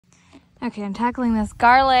Okay, I'm tackling this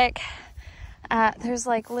garlic. There's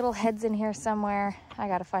like little heads in here somewhere. I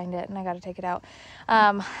gotta find it and I gotta take it out.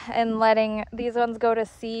 And letting these ones go to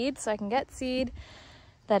seed so I can get seed.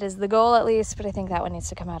 That is the goal at least, but I think that one needs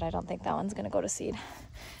to come out. I don't think that one's gonna go to seed.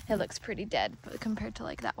 It looks pretty dead but compared to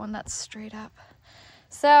like that one that's straight up.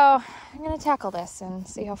 So I'm gonna tackle this and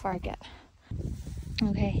see how far I get.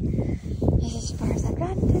 Okay, this is as far as I've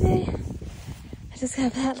gotten today. I just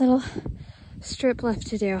have that little strip left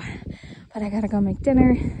to do. But I gotta go make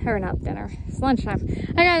dinner, or not dinner, it's lunchtime.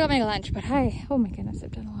 I gotta go make lunch, but oh my goodness,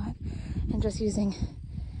 I've done a lot. And just using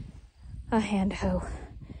a hand hoe,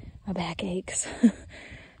 my back aches.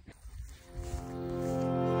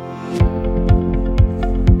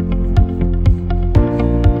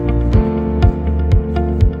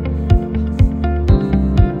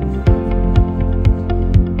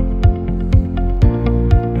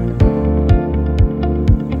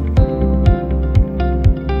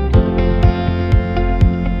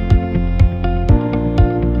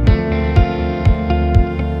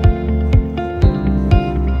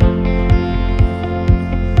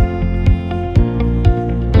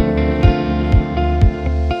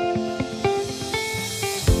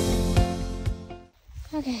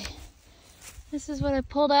 Okay, this is what I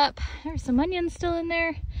pulled up. There's some onions still in there.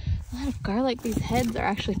 A lot of garlic. These heads are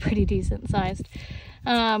actually pretty decent sized,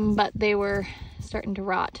 but they were starting to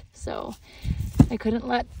rot, so I couldn't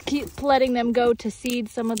keep letting them go to seed.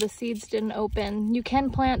 Some of the seeds didn't open. You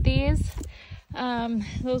can plant these.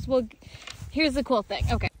 Here's the cool thing.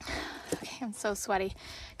 Okay, I'm so sweaty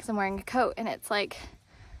because I'm wearing a coat and it's like,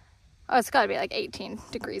 oh, it's got to be like 18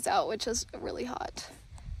 degrees out, which is really hot.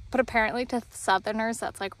 But apparently to Southerners,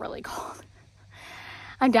 that's like really cold.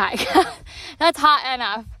 I'm dying. That's hot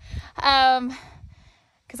enough.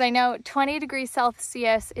 Because I know 20 degrees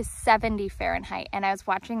Celsius is 70 Fahrenheit. And I was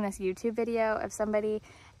watching this YouTube video of somebody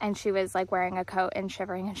and she was like wearing a coat and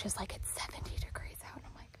shivering and she's like, it's 70 degrees out. And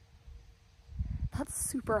I'm like, that's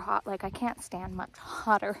super hot. Like I can't stand much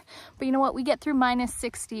hotter. But you know what? We get through minus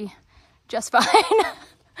 60 just fine.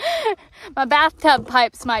 My bathtub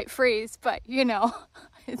pipes might freeze, but you know.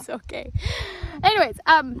 It's okay. Anyways,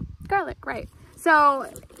 garlic, right. So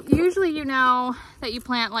usually you know that you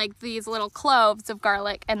plant like these little cloves of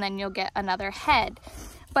garlic and then you'll get another head.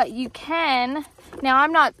 But you can, now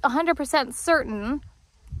I'm not 100% certain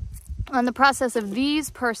on the process of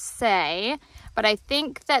these per se, but I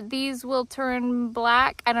think that these will turn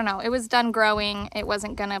black. I don't know. It was done growing. It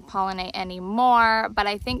wasn't going to pollinate anymore, but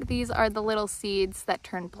I think these are the little seeds that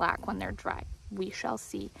turn black when they're dry. We shall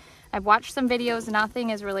see. I've watched some videos,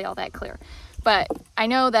 nothing is really all that clear. But I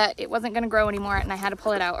know that it wasn't going to grow anymore and I had to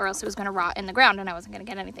pull it out or else it was going to rot in the ground and I wasn't going to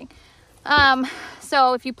get anything.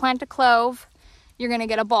 So if you plant a clove, you're going to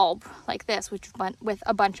get a bulb like this, which went with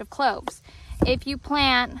a bunch of cloves. If you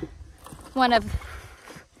plant one of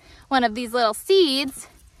these little seeds,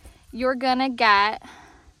 you're going to get,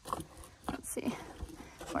 let's see,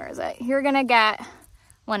 where is it? You're going to get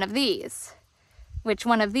one of these, which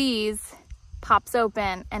one of these pops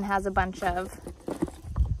open and has a bunch of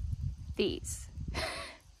these.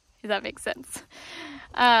 Does that make sense?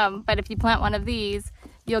 But if you plant one of these,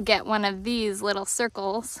 you'll get one of these little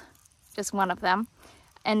circles, just one of them.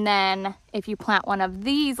 And then if you plant one of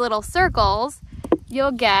these little circles,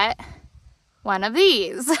 you'll get one of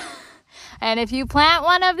these. And if you plant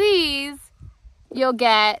one of these, you'll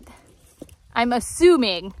get, I'm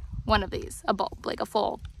assuming, one of these, a bulb, like a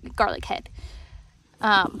full garlic head.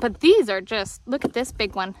 But these are just, look at this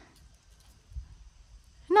big one.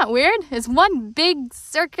 Isn't that weird? It's one big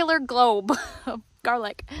circular globe of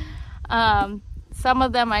garlic. Some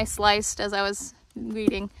of them I sliced as I was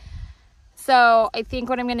reading. So I think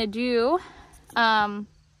what I'm going to do,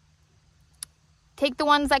 take the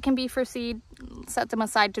ones that can be for seed, set them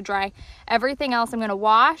aside to dry. Everything else I'm going to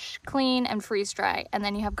wash, clean, and freeze dry. And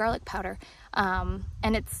then you have garlic powder. And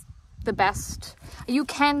it's the best.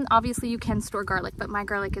 Obviously you can store garlic, but my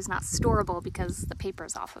garlic is not storable because the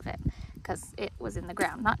paper's off of it, because it was in the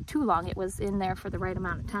ground. Not too long, it was in there for the right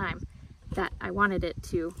amount of time that I wanted it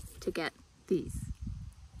to get these.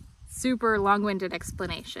 Super long-winded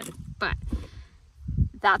explanation, but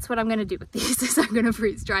that's what I'm going to do with these, is I'm going to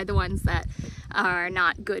freeze dry the ones that are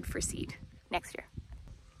not good for seed next year.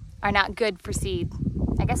 Are not good for seed,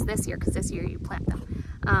 I guess this year, because this year you plant them.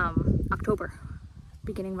 October.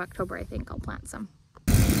 Beginning of October, I think I'll plant some.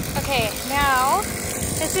 Okay, now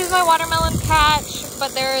this is my watermelon patch,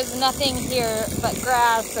 but there is nothing here but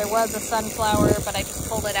grass. There was a sunflower, but I just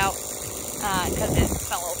pulled it out because it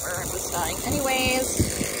fell over and was dying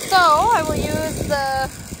anyways. So I will use the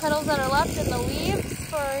petals that are left and the leaves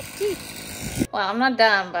for tea. Well, I'm not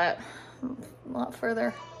done, but a lot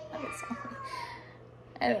further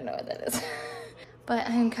I don't know what that is. But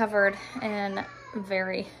I'm covered and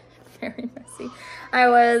very, very messy. I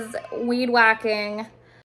was weed whacking